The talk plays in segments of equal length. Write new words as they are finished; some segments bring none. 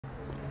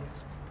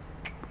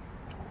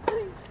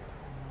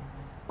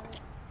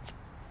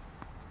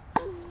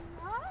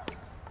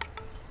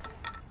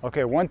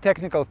Okay, one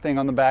technical thing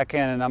on the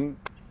backhand, and I'm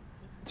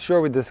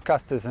sure we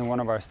discussed this in one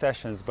of our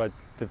sessions, but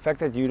the fact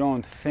that you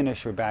don't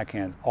finish your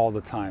backhand all the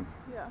time.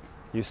 Yeah.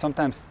 You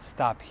sometimes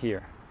stop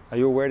here. Are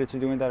you aware that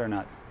you're doing that or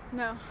not?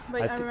 No,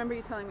 but I remember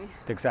you telling me.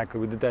 Exactly,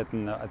 we did that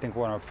in I think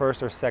one of our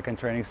first or second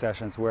training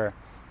sessions, where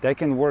that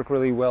can work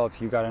really well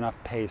if you got enough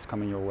pace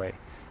coming your way.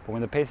 But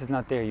when the pace is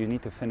not there, you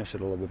need to finish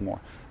it a little bit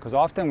more. Because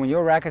often when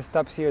your racket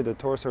stops here, the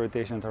torso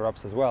rotation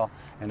interrupts as well,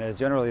 and there's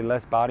generally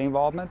less body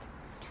involvement.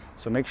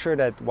 So make sure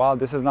that while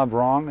this is not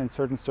wrong in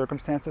certain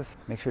circumstances,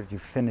 make sure that you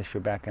finish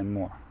your backhand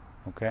more,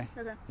 okay?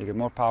 Okay. You get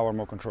more power,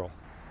 more control.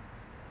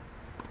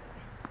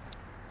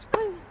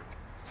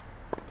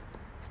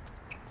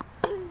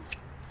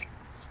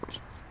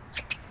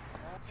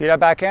 See that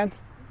backhand?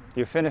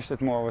 You finished it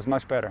more, it was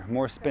much better.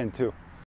 More spin too.